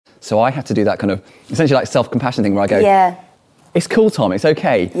So I have to do that kind of essentially like self-compassion thing where I go, it's cool, Tom, it's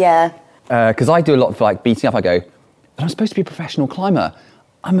okay. Yeah. Because I do a lot of like beating up. I go, but I'm supposed to be a professional climber.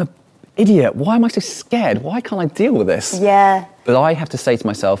 I'm an idiot. Why am I so scared? Why can't I deal with this? Yeah. But I have to say to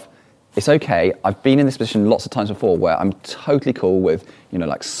myself, it's okay. I've been in this position lots of times before where I'm totally cool with,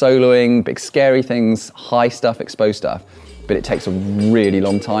 like soloing, big scary things, high stuff, exposed stuff. But it takes a really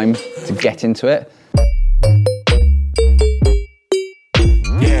long time to get into it.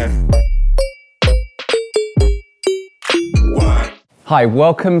 Hi,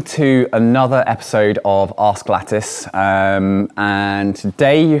 welcome to another episode of Ask Lattice. And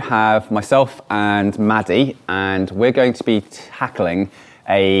today you have myself and Maddie, and we're going to be tackling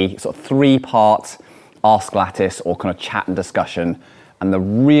a sort of three-part Ask Lattice or kind of chat and discussion. And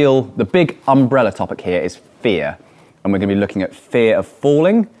the big umbrella topic here is fear. And we're going to be looking at fear of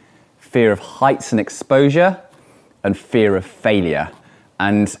falling, fear of heights and exposure, and fear of failure.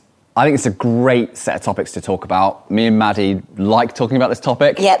 And I think it's a great set of topics to talk about. Me and Maddie like talking about this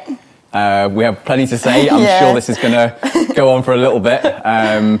topic. Yep. We have plenty to say. I'm sure this is going to go on for a little bit.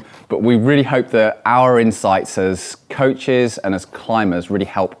 But we really hope that our insights as coaches and as climbers really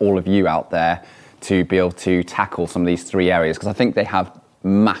help all of you out there to be able to tackle some of these three areas, because I think they have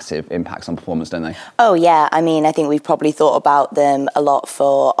massive impacts on performance, don't they? Oh yeah, I mean, I think we've probably thought about them a lot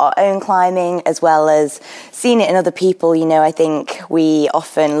for our own climbing as well as seen it in other people. I think we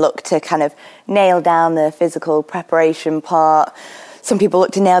often look to kind of nail down the physical preparation part. Some people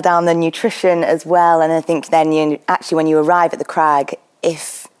look to nail down the nutrition as well, and I think then when you arrive at the crag,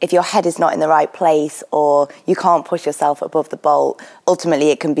 if your head is not in the right place or you can't push yourself above the bolt,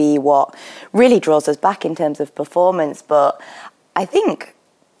 ultimately it can be what really draws us back in terms of performance. But I think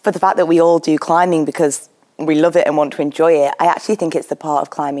for the fact that we all do climbing because we love it and want to enjoy it, I actually think it's the part of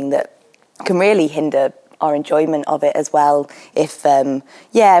climbing that can really hinder our enjoyment of it as well. If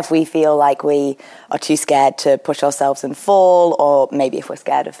we feel like we are too scared to push ourselves and fall, or maybe if we're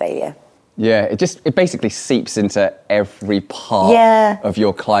scared of failure. Yeah, it basically seeps into every part of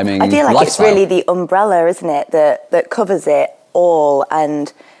your climbing I feel like lifestyle. It's really the umbrella, isn't it, that covers it all.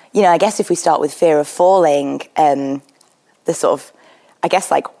 And, I guess if we start with fear of falling, the sort of, I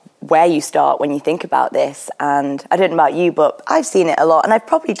guess, like where you start when you think about this, and I don't know about you, but I've seen it a lot, and I've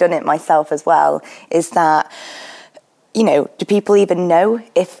probably done it myself as well, is that, do people even know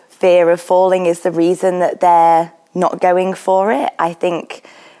if fear of falling is the reason that they're not going for it? I think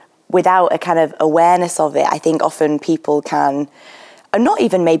without a kind of awareness of it, I think often people can, and not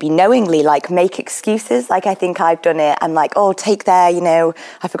even maybe knowingly, like make excuses. Like I think I've done it. I'm like, oh, take there,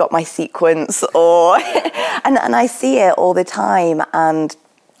 I forgot my sequence, or and I see it all the time. And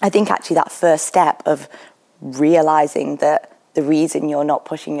I think actually that first step of realizing that the reason you're not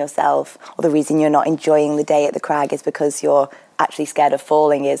pushing yourself or the reason you're not enjoying the day at the crag is because you're actually scared of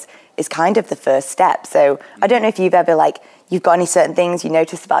falling is kind of the first step. So I don't know if you've ever you've got any certain things you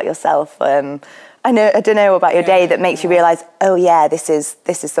notice about yourself. I don't know about your day that makes you realise, oh yeah, this is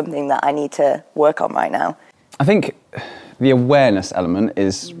something that I need to work on right now. I think the awareness element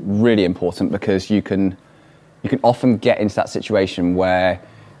is really important, because you can often get into that situation where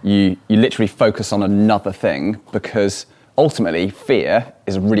you literally focus on another thing, because ultimately fear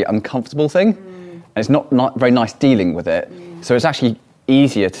is a really uncomfortable thing, and it's not very nice dealing with it. So it's actually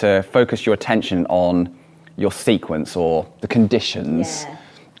easier to focus your attention on your sequence or the conditions. Yeah.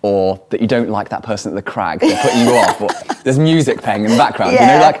 Or that you don't like that person at the crag, they're putting you off, or there's music playing in the background,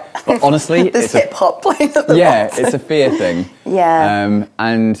 but honestly, there's hip-hop playing at the bottom. It's a fear thing. Yeah.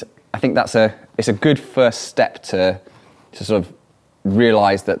 And I think it's a good first step to sort of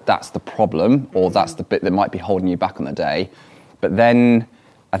realise that that's the problem, or that's the bit that might be holding you back on the day. But then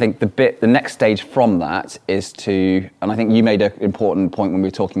I think the next stage from that is and I think you made an important point when we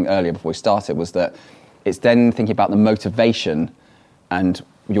were talking earlier before we started, was that it's then thinking about the motivation and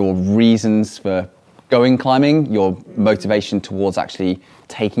your reasons for going climbing, your motivation towards actually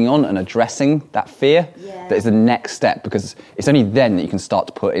taking on and addressing that fear. That is the next step, because it's only then that you can start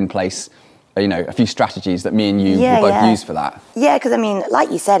to put in place a few strategies that me and you will both use for that. Yeah, because I mean,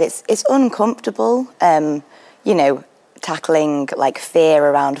 like you said, it's uncomfortable, tackling like fear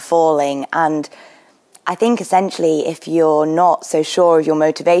around falling. And I think essentially if you're not so sure of your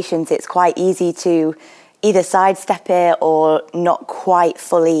motivations, it's quite easy to either sidestep it or not quite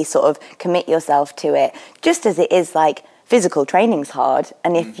fully sort of commit yourself to it, just as it is like physical training's hard.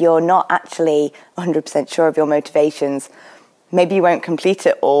 And if you're not actually 100% sure of your motivations, maybe you won't complete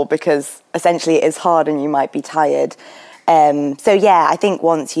it all, because essentially it is hard and you might be tired. I think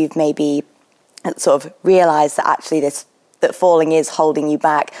once you've maybe sort of realised that actually that falling is holding you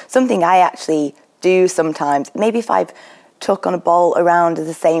back, something I actually do sometimes, maybe if I've tuck on a bolt around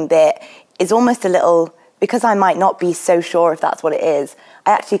the same bit is almost a little, because I might not be so sure if that's what it is,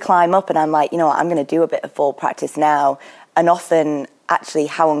 I actually climb up and I'm like, you know what, I'm going to do a bit of fall practice now. And often actually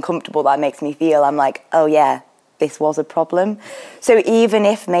how uncomfortable that makes me feel, I'm like, oh yeah, this was a problem. So even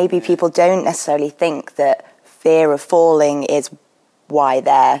if maybe people don't necessarily think that fear of falling is why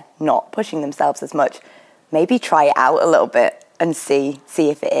they're not pushing themselves as much, maybe try it out a little bit and see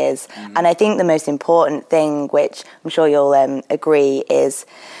if it is. And I think the most important thing, which I'm sure you'll agree, is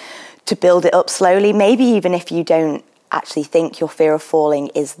to build it up slowly. Maybe even if you don't actually think your fear of falling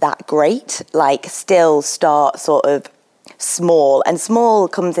is that great, like still start sort of small. And small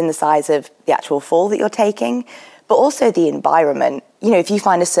comes in the size of the actual fall that you're taking, but also the environment. You know, if you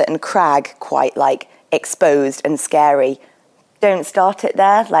find a certain crag quite like exposed and scary, don't start it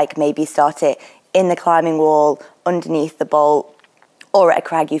there. Like maybe start it in the climbing wall, underneath the bolt, or at a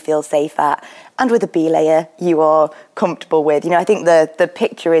crag you feel safe at, and with a belayer you are comfortable with. You know, I think the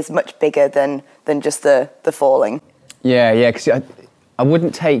picture is much bigger than just the falling. Yeah, because I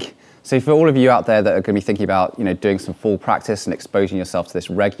wouldn't take... So for all of you out there that are going to be thinking about, you know, doing some fall practice and exposing yourself to this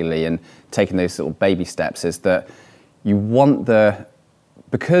regularly and taking those sort of baby steps, is that you want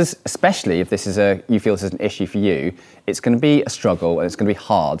because especially if you feel this is an issue for you, it's going to be a struggle and it's going to be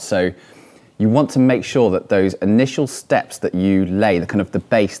hard. So you want to make sure that those initial steps that you lay, the kind of the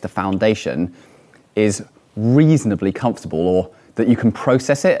base, the foundation, is reasonably comfortable, or that you can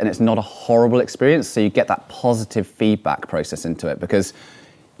process it and it's not a horrible experience. So you get that positive feedback process into it, because,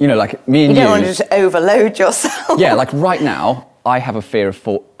 you know, like me and you... You don't want to just overload yourself. Yeah, like right now, I have a fear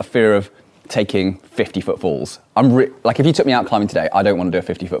of taking 50-foot falls. Like if you took me out climbing today, I don't want to do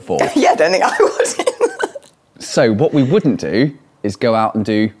a 50-foot fall. Yeah, I don't think I would. So what we wouldn't do is go out and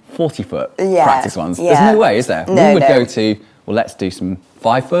do 40-foot practice ones. Yeah. There's no way, is there? No, we would go to, well, let's do some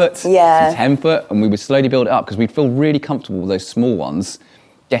 5-foot, some 10-foot, and we would slowly build it up, because we'd feel really comfortable with those small ones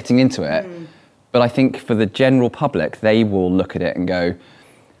getting into it. But I think for the general public, they will look at it and go,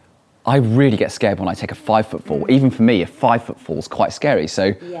 I really get scared when I take a 5-foot fall. Even for me, a 5-foot fall is quite scary.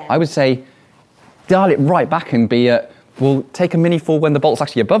 So I would say, dial it right back and be at, well, take a mini fall when the bolt's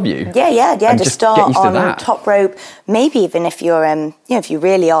actually above you. Yeah. Just start on top rope. Maybe even if you're, if you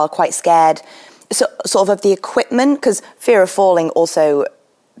really are quite scared, sort of the equipment, because fear of falling also,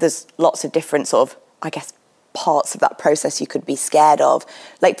 there's lots of different sort of, I guess, parts of that process you could be scared of.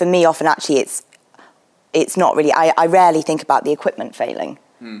 Like for me, often actually it's not really, I rarely think about the equipment failing.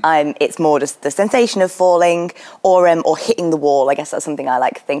 It's more just the sensation of falling or hitting the wall. I guess that's something I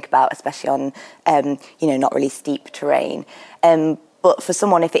like to think about, especially on, not really steep terrain. But for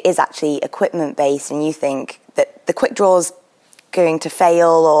someone, if it is actually equipment based and you think that the quick draw's going to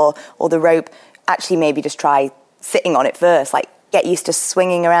fail or the rope, actually maybe just try sitting on it first. Like get used to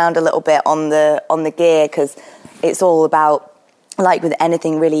swinging around a little bit on the gear, because it's all about, like with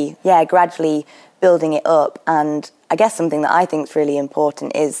anything really, gradually building it up. And I guess something that I think is really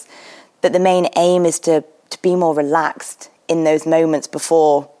important is that the main aim is to be more relaxed in those moments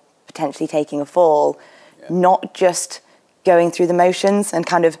before potentially taking a fall, not just going through the motions and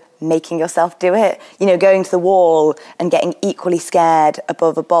kind of making yourself do it. You know, going to the wall and getting equally scared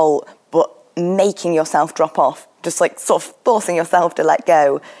above a bolt, but making yourself drop off, just like sort of forcing yourself to let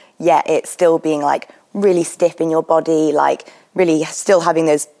go, yet it's still being like really stiff in your body, like really still having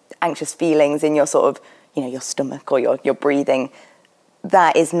those anxious feelings in your sort of, your stomach or your breathing.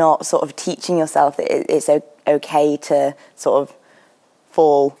 That is not sort of teaching yourself that it's okay to sort of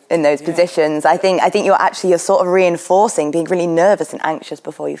fall in those positions. I think you're sort of reinforcing being really nervous and anxious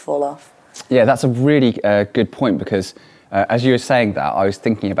before you fall off. Yeah, that's a really good point, because as you were saying that, I was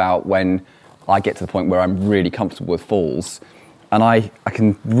thinking about when I get to the point where I'm really comfortable with falls, and I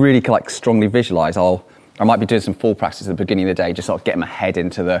can really like strongly visualise I might be doing some fall practice at the beginning of the day, just sort of getting my head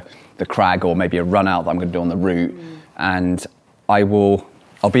into the crag, or maybe a run out that I'm going to do on the route. And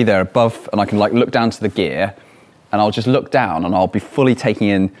I'll be there above, and I can like look down to the gear, and I'll just look down and I'll be fully taking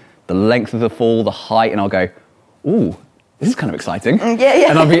in the length of the fall, the height, and I'll go, ooh, this is kind of exciting.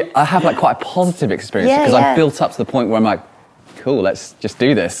 Yeah. And I have like quite a positive experience, because I've built up to the point where I'm like, cool, let's just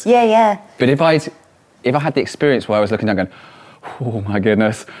do this. Yeah. But if I had the experience where I was looking down going, oh my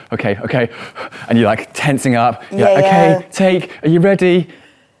goodness, okay, and you're like tensing up, you're like, okay, take, are you ready?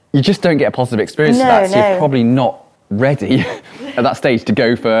 You just don't get a positive experience of that, so you're probably not ready at that stage to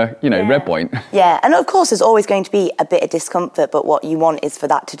go for, red point. Yeah, and of course there's always going to be a bit of discomfort, but what you want is for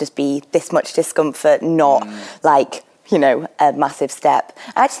that to just be this much discomfort, not like, a massive step.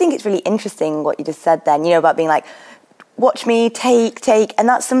 I actually think it's really interesting what you just said then, about being like, watch me, take, and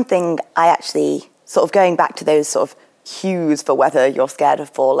that's something I actually, sort of going back to those sort of cues for whether you're scared of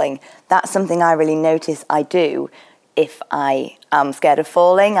falling, that's something I really notice I do, if I am scared of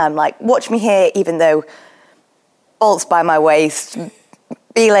falling. I'm like, watch me here, even though bolts by my waist.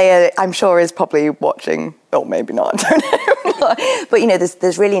 Belayer, I'm sure, is probably watching, or maybe not, I don't know. But, you know,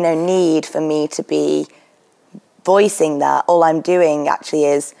 there's really no need for me to be voicing that. All I'm doing actually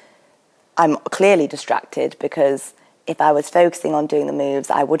is I'm clearly distracted, because if I was focusing on doing the moves,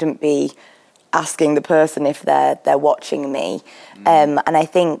 I wouldn't be asking the person if they're watching me. And I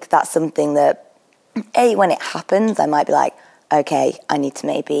think that's something that, when it happens, I might be like, okay, I need to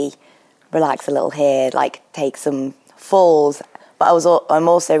maybe relax a little here, like take some falls. But I'm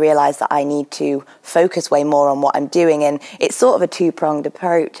also realised that I need to focus way more on what I'm doing. And it's sort of a two-pronged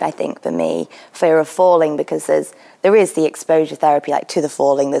approach, I think, for me, fear of falling, because there is the exposure therapy, like to the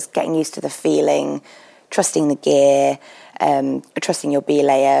falling, there's getting used to the feeling, trusting the gear, trusting your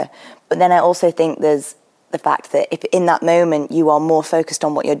belayer. But then I also think there's the fact that if in that moment you are more focused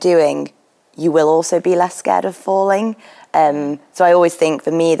on what you're doing, you will also be less scared of falling. So I always think,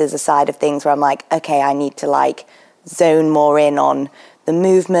 for me, there's a side of things where I'm like, okay, I need to like zone more in on the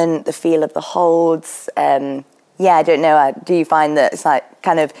movement, the feel of the holds. I don't know. Do you find that it's like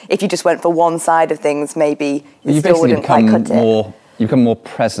kind of, if you just went for one side of things, maybe you still wouldn't quite cut it? You become more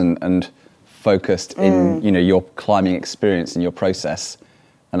present and focused in, you know, your climbing experience and your process,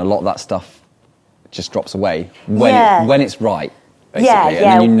 and a lot of that stuff just drops away when it's right, basically. And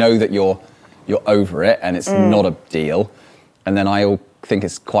then you know that you're over it and it's not a deal. And then I think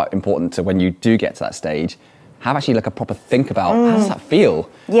it's quite important to, when you do get to that stage, have actually like a proper think about how does that feel?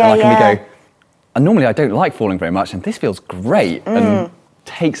 And go, and normally I don't like falling very much, and this feels great, and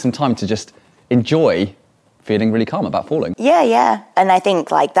take some time to just enjoy feeling really calm about falling. And I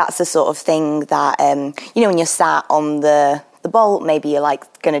think like that's the sort of thing that you know, when you're sat on the bolt, maybe you're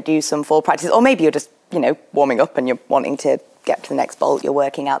like going to do some fall practice, or maybe you're just, you know, warming up and you're wanting to get to the next bolt, you're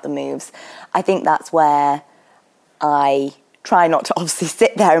working out the moves. I think that's where I try not to obviously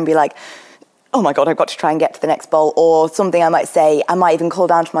sit there and be like, oh my God, I've got to try and get to the next bolt, or something I might say. I might even call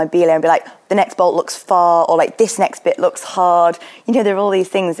down to my belayer and be like, the next bolt looks far, or like this next bit looks hard. You know, there are all these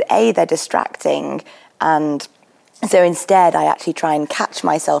things, they're distracting. And so instead I actually try and catch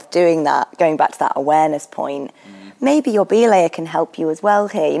myself doing that, going back to that awareness point. Maybe your belayer can help you as well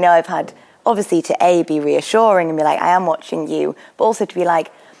here. You know, I've had, obviously, to be reassuring and be like, I am watching you, but also to be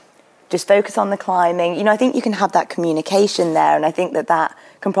like, just focus on the climbing. You know, I think you can have that communication there, and I think that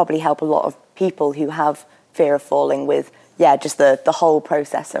can probably help a lot of people who have fear of falling with, just the whole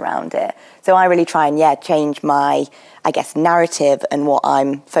process around it. So I really try and, change my, I guess, narrative and what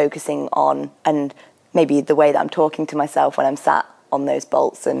I'm focusing on, and maybe the way that I'm talking to myself when I'm sat on those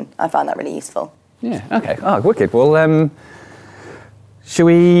bolts, and I find that really useful. Yeah, okay. Oh, wicked. Well, should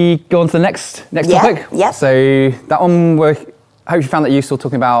we go on to the next topic? Yeah. So that one, I hope you found that useful,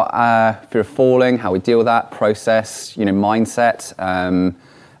 talking about fear of falling, how we deal with that, process, you know, mindset.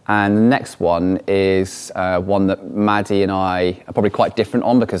 And the next one is one that Maddie and I are probably quite different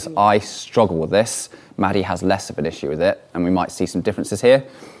on, because I struggle with this. Maddie has less of an issue with it, and we might see some differences here.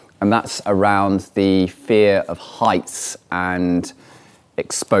 And that's around the fear of heights and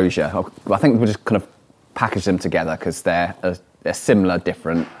exposure. I think we'll just kind of package them together, because they're similar,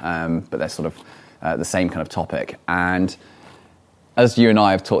 different, but they're sort of the same kind of topic. And as you and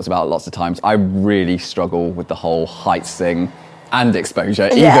I have talked about lots of times, I really struggle with the whole heights thing and exposure,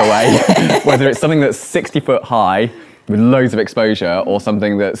 either way. Whether it's something that's 60 foot high with loads of exposure, or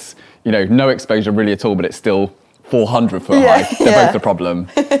something that's, you know, no exposure really at all, but it's still 400 foot high. They're both a problem.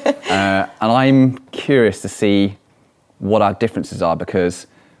 And I'm curious to see what our differences are, because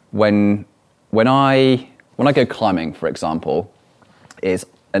when I go climbing, for example, is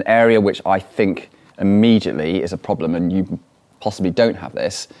an area which I think immediately is a problem, and you possibly don't have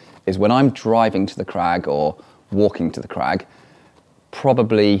this, is when I'm driving to the crag or walking to the crag,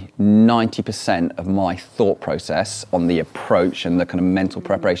 probably 90% of my thought process on the approach and the kind of mental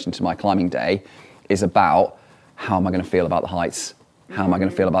preparation to my climbing day is about, how am I going to feel about the heights? How am I going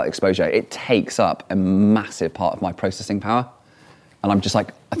to feel about exposure? It takes up a massive part of my processing power. And I'm just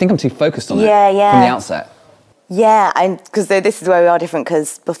like, I think I'm too focused on it from the outset. Yeah, because this is where we are different,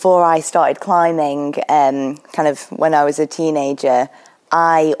 because before I started climbing, kind of when I was a teenager,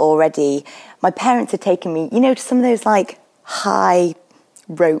 my parents had taken me, you know, to some of those like high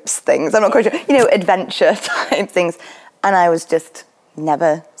ropes things. I'm not quite sure, you know, adventure type things. And I was just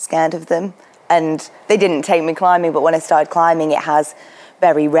never scared of them. And they didn't take me climbing, but when I started climbing, it has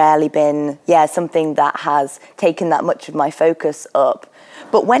very rarely been, something that has taken that much of my focus up.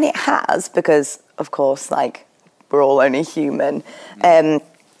 But when it has, because of course, like, we're all only human, and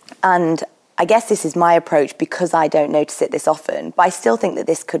I guess this is my approach because I don't notice it this often, but I still think that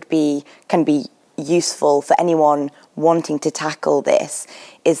this can be useful for anyone wanting to tackle this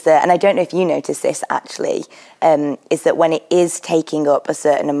is that, and I don't know if you notice this actually, is that when it is taking up a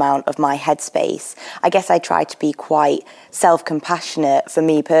certain amount of my headspace, I guess I try to be quite self-compassionate for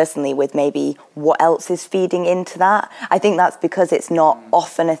me personally with maybe what else is feeding into that. I think that's because it's not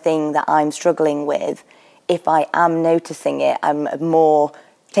often a thing that I'm struggling with. If I am noticing it, I'm more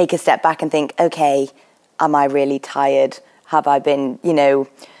take a step back and think, okay, am I really tired? Have I been,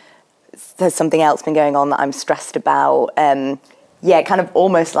 has something else been going on that I'm stressed about? Kind of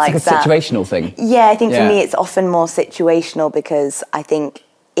almost like it's that. A situational thing. Yeah, I think for me it's often more situational because I think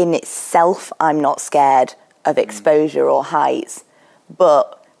in itself I'm not scared of exposure or heights,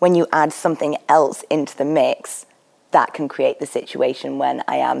 but when you add something else into the mix, that can create the situation when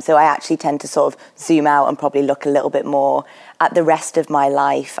I am. So I actually tend to sort of zoom out and probably look a little bit more at the rest of my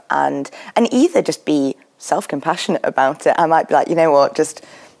life and either just be self-compassionate about it. I might be like, you know what, just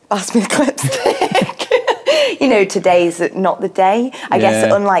pass me the clipstick. Today's not the day. I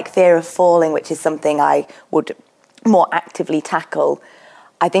guess unlike fear of falling, which is something I would more actively tackle,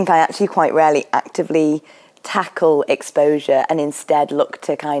 I think I actually quite rarely actively tackle exposure and instead look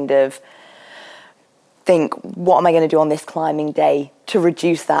to kind of think, what am I going to do on this climbing day to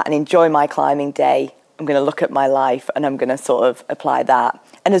reduce that and enjoy my climbing day? I'm going to look at my life and I'm going to sort of apply that.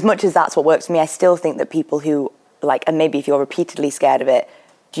 And as much as that's what works for me, I still think that people who, and maybe if you're repeatedly scared of it,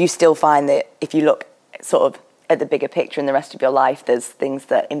 do you still find that if you look sort of at the bigger picture in the rest of your life, there's things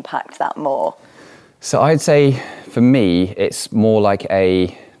that impact that more? So I'd say for me, it's more like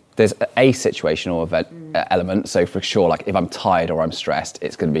there's a situational element. So for sure, like if I'm tired or I'm stressed,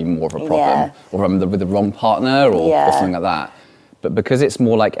 it's going to be more of a problem. Yeah. Or I'm with the wrong partner or something like that. But because it's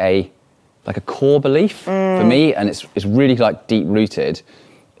more like a core belief for me, and it's really like deep rooted,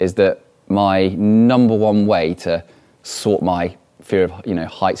 is that my number one way to sort my fear of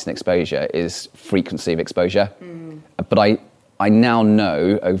heights and exposure is frequency of exposure. But I now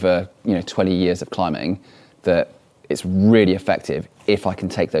know over 20 years of climbing that it's really effective if I can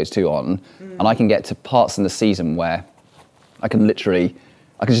take those two on, and I can get to parts in the season where I can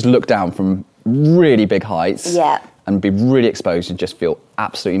just look down from really big heights and be really exposed and just feel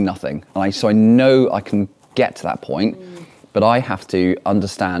absolutely nothing. And so I know I can get to that point, but I have to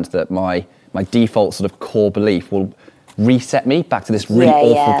understand that my default sort of core belief will reset me back to this really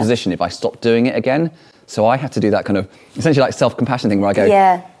awful position if I stop doing it again. So I have to do that kind of essentially like self-compassion thing where I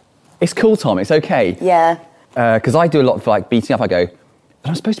go, it's cool, Tom, it's okay. Yeah. Because I do a lot of like beating up. I go, but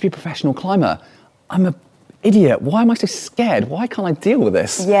I'm supposed to be a professional climber. I'm an idiot. Why am I so scared? Why can't I deal with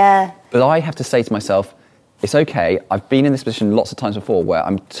this? Yeah. But I have to say to myself, it's okay. I've been in this position lots of times before where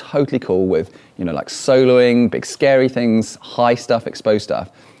I'm totally cool with, like soloing, big scary things, high stuff, exposed stuff.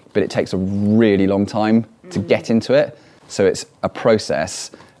 But it takes a really long time to get into it. So it's a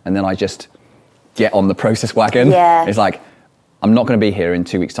process. And then I just get on the process wagon. Yeah. It's like, I'm not going to be here in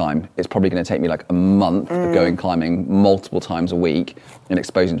 2 weeks' time. It's probably going to take me like a month of going climbing multiple times a week and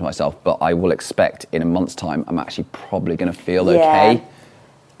exposing to myself. But I will expect in a month's time, I'm actually probably going to feel okay.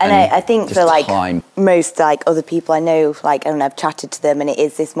 And I think for time. Most other people I know, and I've chatted to them, and it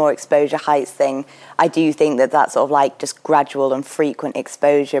is this more exposure heights thing. I do think that sort of just gradual and frequent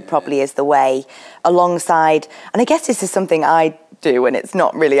exposure probably is the way alongside, and I guess this is something I do, and it's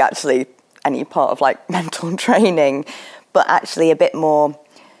not really actually any part of mental training, but actually a bit more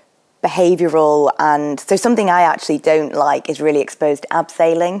behavioural. And so something I actually don't like is really exposed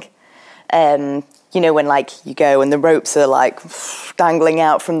abseiling. When you go and the ropes are dangling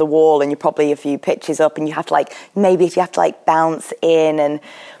out from the wall and you're probably a few pitches up and you have to maybe if you have to bounce in and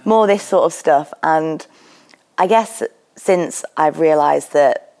more this sort of stuff. And I guess since I've realised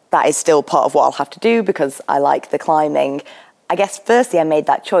that is still part of what I'll have to do because I like the climbing, I guess firstly I made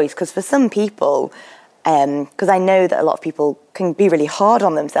that choice because for some people, because I know that a lot of people can be really hard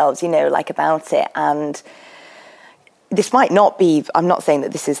on themselves, about it. And this might not be, I'm not saying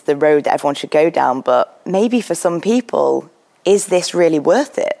that this is the road that everyone should go down, but maybe for some people, is this really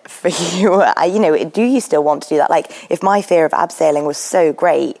worth it for you? Do you still want to do that? If my fear of abseiling was so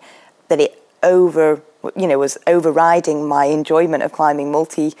great that it was overriding my enjoyment of climbing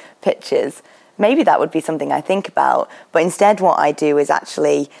multi-pitches, maybe that would be something I think about. But instead what I do is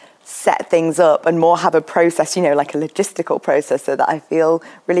actually set things up and more have a process, like a logistical process so that I feel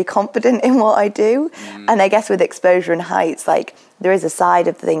really confident in what I do. And I guess with exposure and heights, there is a side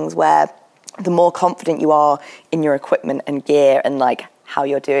of things where the more confident you are in your equipment and gear and how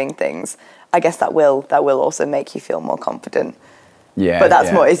you're doing things, I guess that will also make you feel more confident. Yeah. But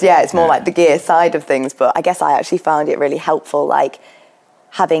that's more, it's more like the gear side of things. But I guess I actually found it really helpful,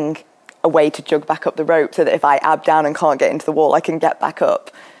 having a way to jug back up the rope so that if I ab down and can't get into the wall, I can get back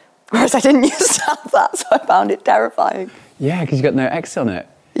up. Whereas I didn't used to have that, so I found it terrifying. Yeah, because you got no X on it.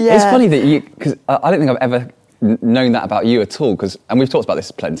 Yeah. It's funny that because I don't think I've ever known that about you at all, and we've talked about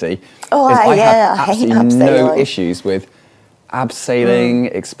this plenty. Oh, I yeah, have I hate absolutely no abseiling. issues with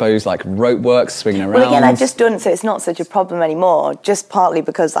abseiling, exposed like rope work, swinging around. Well, again, I've just done, so it's not such a problem anymore, just partly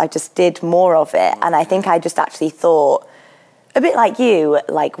because I just did more of it. And I think I just actually thought, a bit like you,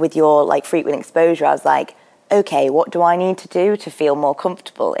 like with your like frequent exposure, I was like, okay, what do I need to do to feel more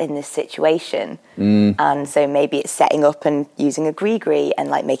comfortable in this situation? And so maybe it's setting up and using a gree and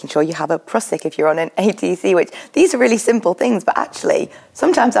like making sure you have a Prusik if you're on an ATC, which these are really simple things, but actually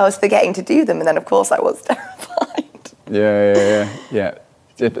sometimes I was forgetting to do them, and then of course I was terrified. Yeah.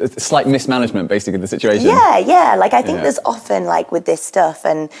 It's slight mismanagement, basically, of the situation. Yeah. Like I think there's often like with this stuff,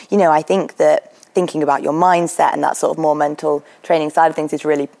 and you know, I think that thinking about your mindset and that sort of more mental training side of things is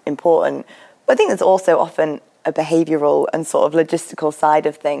really important. But I think there's also often a behavioural and sort of logistical side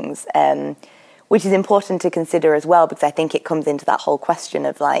of things, which is important to consider as well, because I think it comes into that whole question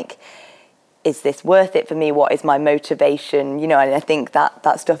of like, is this worth it for me? What is my motivation? You know, and I think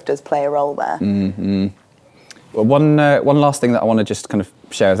that stuff does play a role there. Mm-hmm. Well, one last thing that I want to just kind of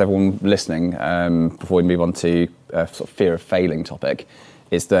share with everyone listening before we move on to sort of fear of failing topic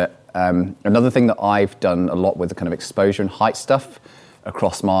is that another thing that I've done a lot with the kind of exposure and height stuff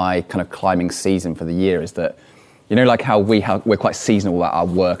across my kind of climbing season for the year is that, you know, like how we're quite seasonal at our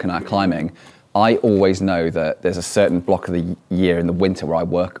work and our climbing. I always know that there's a certain block of the year in the winter where I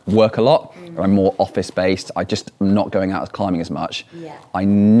work a lot, or I'm more office-based. I just am not going out climbing as much. Yeah. I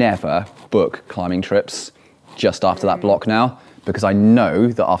never book climbing trips just after that block now, because I know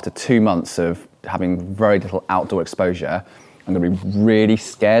that after 2 months of having very little outdoor exposure, I'm going to be really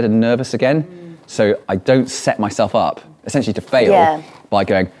scared and nervous again. So I don't set myself up, essentially, to fail by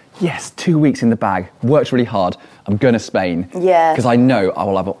going, yes, 2 weeks in the bag, worked really hard, I'm going to Spain. Yeah. Because I know I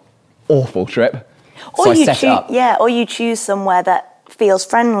will have an awful trip. Or so I set it up. Yeah, or you choose somewhere that feels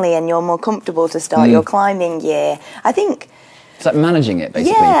friendly and you're more comfortable to start your climbing year. I think... It's like managing it,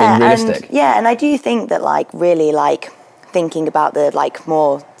 basically, being realistic. And I do think that, like, really, like, thinking about the, like,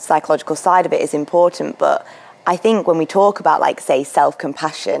 more psychological side of it is important, but I think when we talk about, like, say,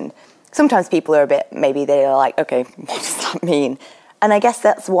 self-compassion, sometimes people are a bit, maybe they're like, okay, what does that mean? And I guess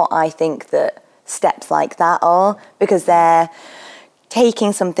that's what I think that steps like that are, because they're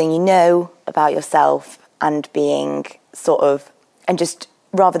taking something you know about yourself and being sort of, and just,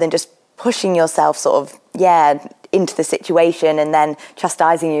 rather than just pushing yourself sort of, into the situation and then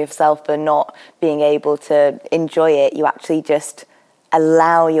chastising yourself for not being able to enjoy it, you actually just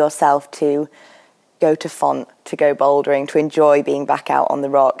allow yourself to go to font, to go bouldering, to enjoy being back out on the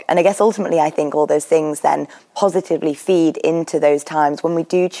rock. And I guess ultimately I think all those things then positively feed into those times when we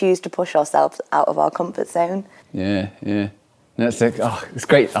do choose to push ourselves out of our comfort zone. Yeah. No, it's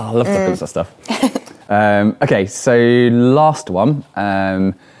great. I love that kind of stuff. Okay, so last one.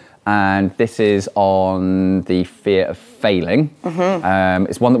 And this is on the fear of failing.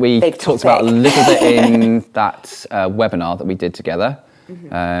 It's one that we talked about a little bit in that webinar that we did together.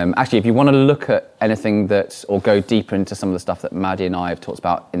 Actually, if you want to look at anything or go deeper into some of the stuff that Maddie and I have talked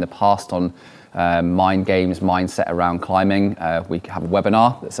about in the past on mind games, mindset around climbing, we have a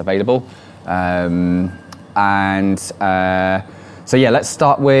webinar that's available. So let's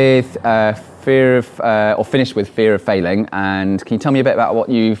start with finish with fear of failing. And can you tell me a bit about what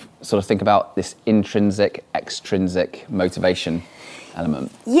you sort of think about this intrinsic, extrinsic motivation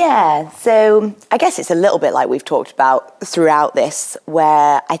element? Yeah, so I guess it's a little bit like we've talked about throughout this,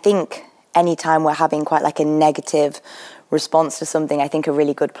 where I think anytime we're having quite like a negative response to something, I think a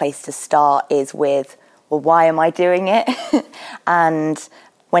really good place to start is with, well, why am I doing it? And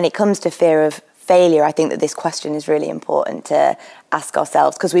when it comes to fear of failure, I think that this question is really important to ask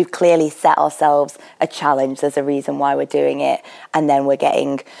ourselves, because we've clearly set ourselves a challenge. There's a reason why we're doing it, and then we're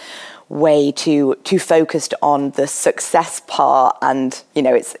getting way too focused on the success part. And you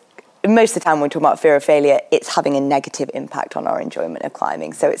know, it's most of the time when we're talking about fear of failure, it's having a negative impact on our enjoyment of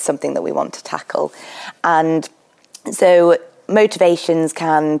climbing. So it's something that we want to tackle. And so motivations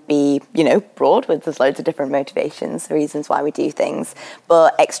can be, broad, there's loads of different motivations, reasons why we do things.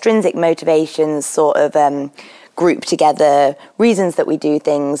 But extrinsic motivations sort of group together reasons that we do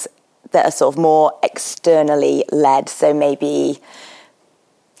things that are sort of more externally led. So maybe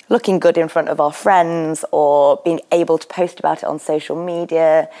looking good in front of our friends, or being able to post about it on social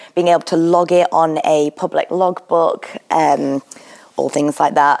media, being able to log it on a public logbook, all things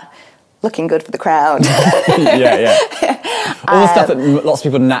like that. Looking good for the crowd. Yeah. All the stuff that lots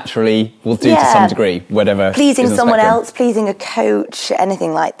of people naturally will do to some degree, whatever. Pleasing someone else, pleasing a coach,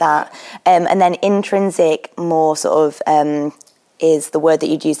 anything like that. And then intrinsic, more sort of is the word that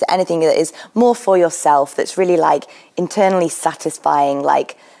you'd use, anything that is more for yourself, that's really like internally satisfying,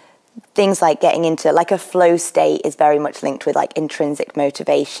 like things like getting into like a flow state is very much linked with like intrinsic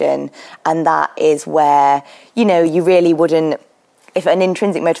motivation. And that is where, you know, you really wouldn't, if an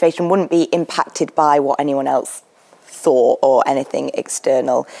intrinsic motivation wouldn't be impacted by what anyone else thought or anything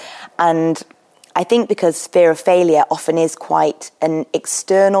external. And I think because fear of failure often is quite an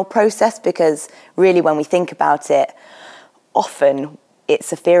external process, because really when we think about it, often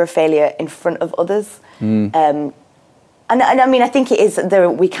it's a fear of failure in front of others. And I mean, I think it is,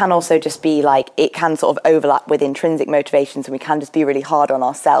 we can also just be like, it can sort of overlap with intrinsic motivations, and we can just be really hard on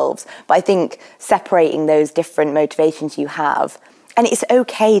ourselves. But I think separating those different motivations you have, and it's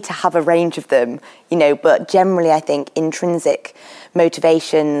okay to have a range of them, you know, but generally I think intrinsic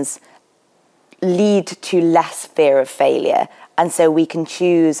motivations lead to less fear of failure. And so we can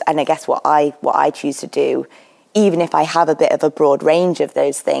choose, and I guess what I choose to do, even if I have a bit of a broad range of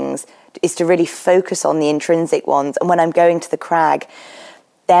those things, is to really focus on the intrinsic ones. And when I'm going to the crag,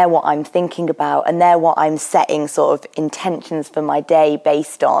 they're what I'm thinking about, and they're what I'm setting sort of intentions for my day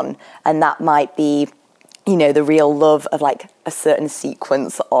based on. And that might be, you know, the real love of like a certain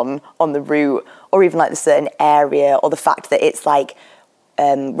sequence on the route, or even like the certain area, or the fact that it's like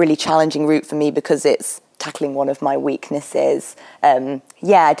really challenging route for me because it's tackling one of my weaknesses. I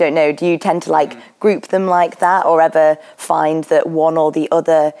don't know, do you tend to like group them like that, or ever find that one or the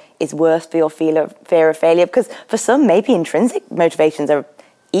other is worse for your fear of failure? Because for some, maybe intrinsic motivations are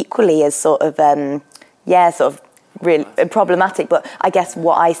equally as sort of really problematic. But I guess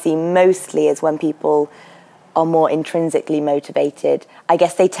what I see mostly is when people are more intrinsically motivated, I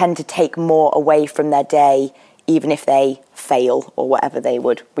guess they tend to take more away from their day, even if they fail, or whatever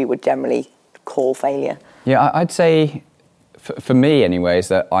we would generally call failure. Yeah, I'd say, for me anyways,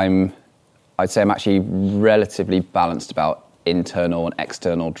 that I'd say I'm actually relatively balanced about internal and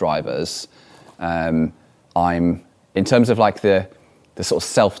external drivers. I'm, in terms of like the sort of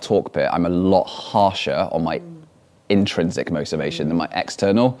self-talk bit, I'm a lot harsher on my intrinsic motivation than my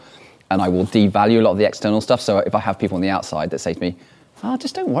external, and I will devalue a lot of the external stuff. So if I have people on the outside that say to me, "Oh,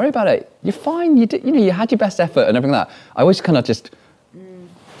 just don't worry about it. You're fine. You had your best effort," and everything like that, I always kind of just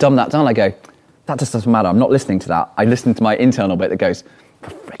dumb that down. I go, that just doesn't matter. I'm not listening to that. I listen to my internal bit that goes,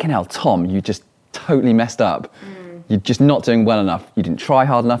 "For freaking hell, Tom, you just totally messed up. You're just not doing well enough. You didn't try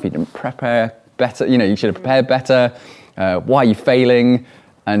hard enough. You didn't prepare better. You know, you should have prepared better. Why are you failing?"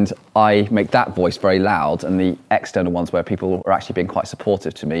 And I make that voice very loud, and the external ones where people are actually being quite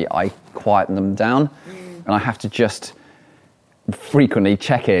supportive to me, I quieten them down. And I have to just frequently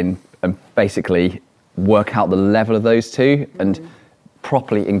check in and basically work out the level of those two and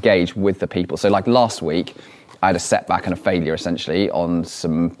properly engage with the people. So like last week, I had a setback and a failure essentially on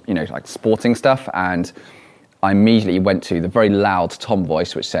some, you know, like sporting stuff. And I immediately went to the very loud Tom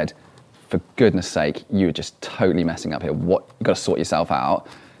voice, which said, "For goodness sake, you're just totally messing up here. What, you've got to sort yourself out."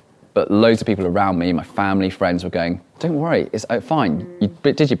 But loads of people around me, my family, friends were going, "Don't worry, it's fine. You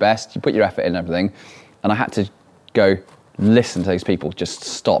did your best, you put your effort in and everything." And I had to go listen to those people, just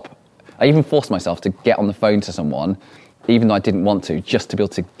stop. I even forced myself to get on the phone to someone, even though I didn't want to, just to be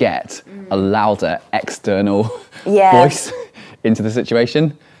able to get a louder external voice into the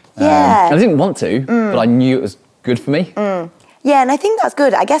situation. And I didn't want to, but I knew it was good for me. Yeah, and I think that's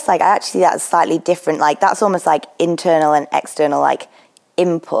good. I guess like I actually that's slightly different. Like that's almost like internal and external like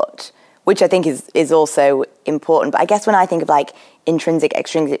input, which I think is also important. But I guess when I think of like intrinsic,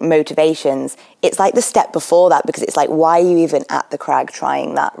 extrinsic motivations, it's like the step before that, because it's like, why are you even at the crag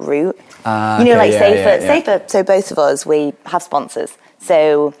trying that route? So both of us, we have sponsors.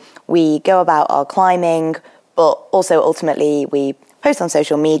 So we go about our climbing, but also ultimately we post on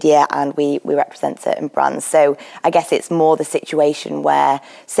social media and we represent certain brands. So I guess it's more the situation where,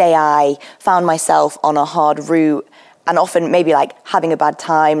 say I found myself on a hard route and often maybe like having a bad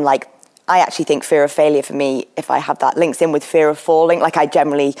time, like I actually think fear of failure for me, if I have that, links in with fear of falling. Like I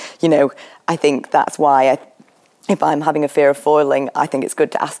generally, you know, I think that's why if I'm having a fear of falling, I think it's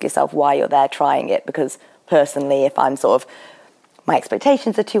good to ask yourself why you're there trying it. Because personally, if I'm sort of, my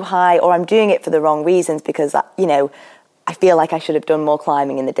expectations are too high, or I'm doing it for the wrong reasons because, you know, I feel like I should have done more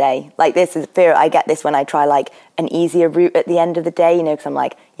climbing in the day. Like this is fear. I get this when I try like an easier route at the end of the day, you know, because I'm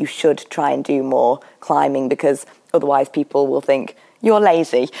like, you should try and do more climbing because otherwise people will think you're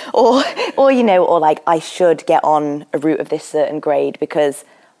lazy, or you know, or like I should get on a route of this certain grade because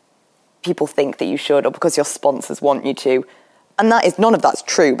people think that you should, or because your sponsors want you to. And that is, none of that's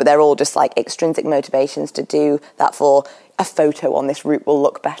true, but they're all just like extrinsic motivations to do that. For a photo on this route will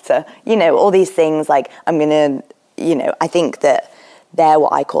look better, you know, all these things. Like I'm gonna, you know, I think that they're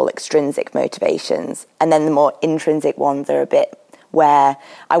what I call extrinsic motivations, and then the more intrinsic ones are a bit where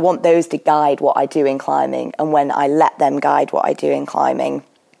I want those to guide what I do in climbing. And when I let them guide what I do in climbing,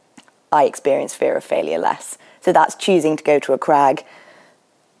 I experience fear of failure less. So that's choosing to go to a crag,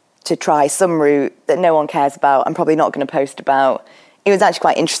 to try some route that no one cares about, I'm probably not going to post about. It was actually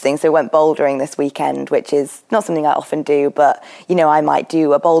quite interesting. So I went bouldering this weekend, which is not something I often do, but, you know, I might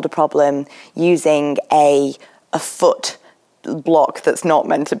do a boulder problem using a foot block that's not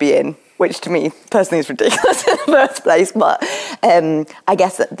meant to be in, which to me personally is ridiculous in the first place. But I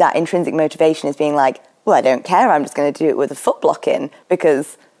guess that intrinsic motivation is being like, well, I don't care. I'm just going to do it with a foot block in,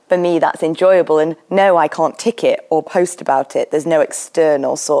 because for me, that's enjoyable. And no, I can't tick it or post about it. There's no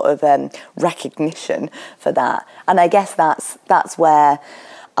external sort of recognition for that. And I guess that's where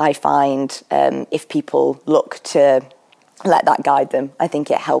I find if people look to let that guide them, I think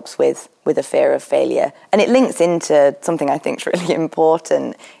it helps with a fear of failure. And it links into something I think is really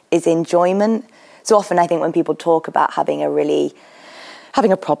important, is enjoyment. So often I think when people talk about having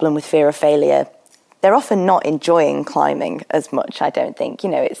a problem with fear of failure, they're often not enjoying climbing as much, I don't think.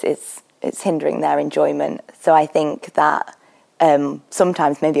 You know, it's hindering their enjoyment. So I think that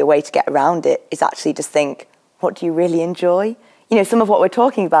sometimes maybe a way to get around it is actually just think, what do you really enjoy? You know, some of what we're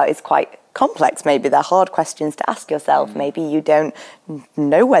talking about is quite complex. Maybe they're hard questions to ask yourself. Maybe you don't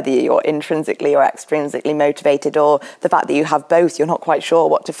know whether you're intrinsically or extrinsically motivated, or the fact that you have both, you're not quite sure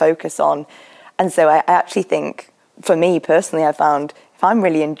what to focus on. And so I actually think, for me personally, I found if I'm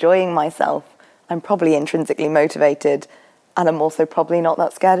really enjoying myself, I'm probably intrinsically motivated, and I'm also probably not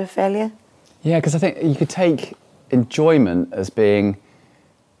that scared of failure. Yeah, because I think you could take enjoyment as being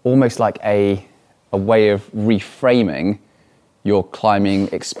almost like a way of reframing your climbing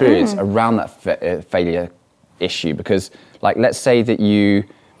experience around that failure issue. Because, like, let's say that you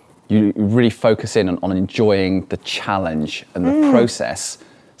really focus in on enjoying the challenge and the process.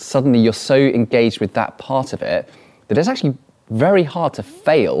 Suddenly you're so engaged with that part of it that it's actually very hard to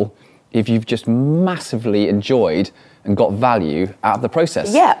fail if you've just massively enjoyed and got value out of the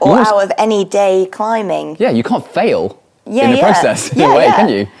process. Yeah, or out of any day climbing. Yeah, you can't fail in the process in a way, can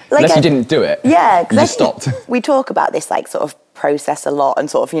you? Like unless you didn't do it. Yeah, you just stopped. We talk about this like sort of process a lot, and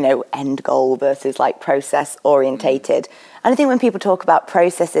sort of, you know, end goal versus like process orientated. And I think when people talk about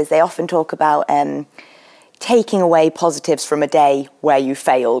processes, they often talk about taking away positives from a day where you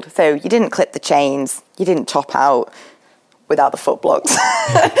failed. So you didn't clip the chains, you didn't top out without the foot blocks.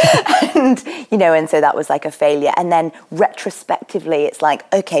 And, you know, and so that was like a failure. And then retrospectively, it's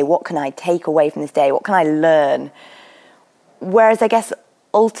like, okay, what can I take away from this day? What can I learn? Whereas I guess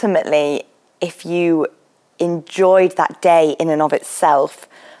ultimately, if you enjoyed that day in and of itself,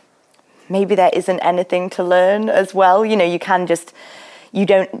 maybe there isn't anything to learn as well. You know, you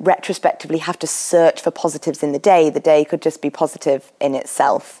don't retrospectively have to search for positives in the day. The day could just be positive in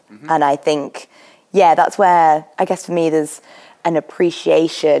itself. And I think, yeah, that's where, I guess for me, there's an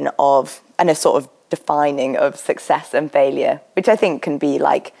appreciation of, and a sort of defining of success and failure, which I think can be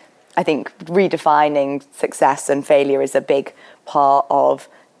like, I think redefining success and failure is a big part of,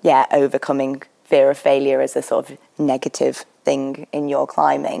 yeah, overcoming fear of failure as a sort of negative thing in your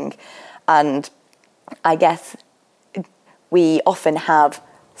climbing. And I guess we often have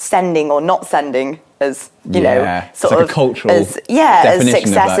sending or not sending as, you know, sort like of a cultural as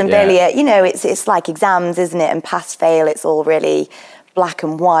success that, and failure. You know, it's like exams, isn't it? And pass fail, it's all really black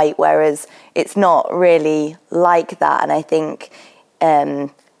and white, whereas it's not really like that. And I think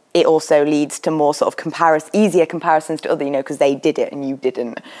it also leads to more sort of easier comparisons to other, you know, because they did it and you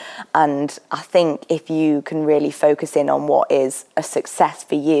didn't. And I think if you can really focus in on what is a success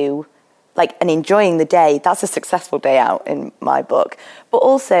for you, like, and enjoying the day, that's a successful day out in my book. But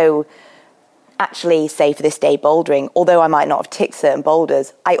also, actually, say for this day bouldering, although I might not have ticked certain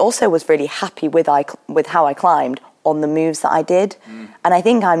boulders, I also was really happy with how I climbed on the moves that I did. And I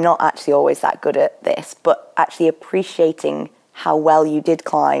think I'm not actually always that good at this, but actually appreciating how well you did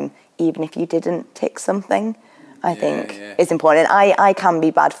climb, even if you didn't tick something, I think is important. And I can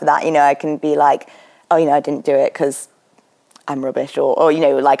be bad for that. You know, I can be like, oh, you know, I didn't do it because I'm rubbish, or, you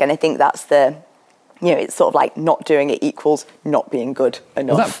know, like, and I think that's you know, it's sort of like not doing it equals not being good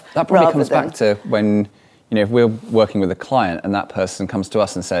enough. Well, that probably comes back to when, you know, if we're working with a client and that person comes to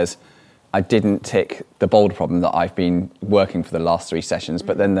us and says, I didn't tick the boulder problem that I've been working for the last 3 sessions,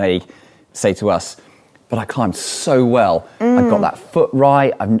 but then they say to us, but I climbed so well. I got that foot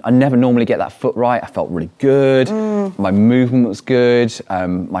right. I never normally get that foot right. I felt really good. My movement was good.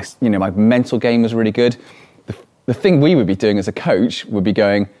 My mental game was really good. The thing we would be doing as a coach would be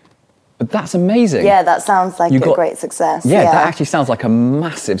going, but that's amazing. Yeah, that sounds like a great success. Yeah, that actually sounds like a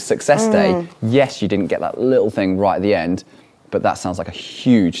massive success day. Yes, you didn't get that little thing right at the end, but that sounds like a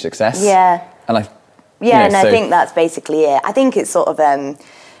huge success. Yeah. And Yeah, and I think that's basically it. I think it's sort of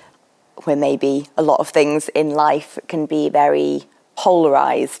where maybe a lot of things in life can be very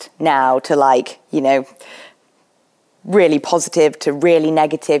polarized now to like, you know, really positive to really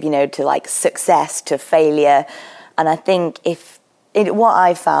negative, you know, to like success to failure. And I think what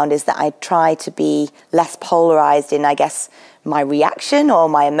I've found is that I try to be less polarized in, I guess, my reaction or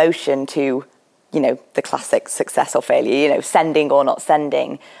my emotion to, you know, the classic success or failure, you know, sending or not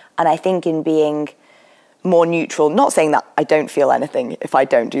sending. And I think in being more neutral, not saying that I don't feel anything if I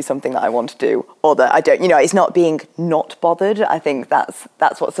don't do something that I want to do, or that I don't, you know, it's not being not bothered. I think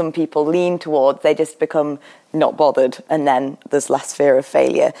that's what some people lean towards. They just become not bothered, and then there's less fear of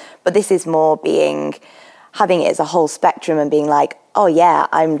failure. But this is more having it as a whole spectrum and being like, oh yeah,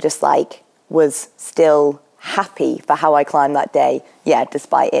 I'm just like, was still happy for how I climbed that day. Yeah,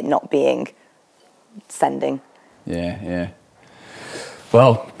 despite it not being sending. Yeah.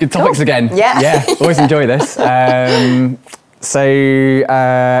 Well, good topics again. Yeah. Always enjoy this. We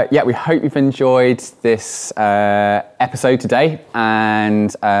hope you've enjoyed this episode today.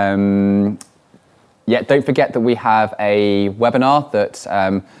 And don't forget that we have a webinar that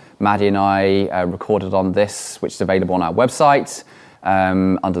Maddie and I recorded on this, which is available on our website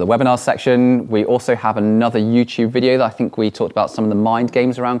under the webinar section. We also have another YouTube video that I think we talked about some of the mind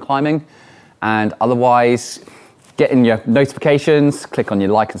games around climbing. And otherwise, get in your notifications, click on your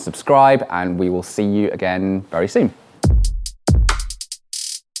like and subscribe, and we will see you again very soon.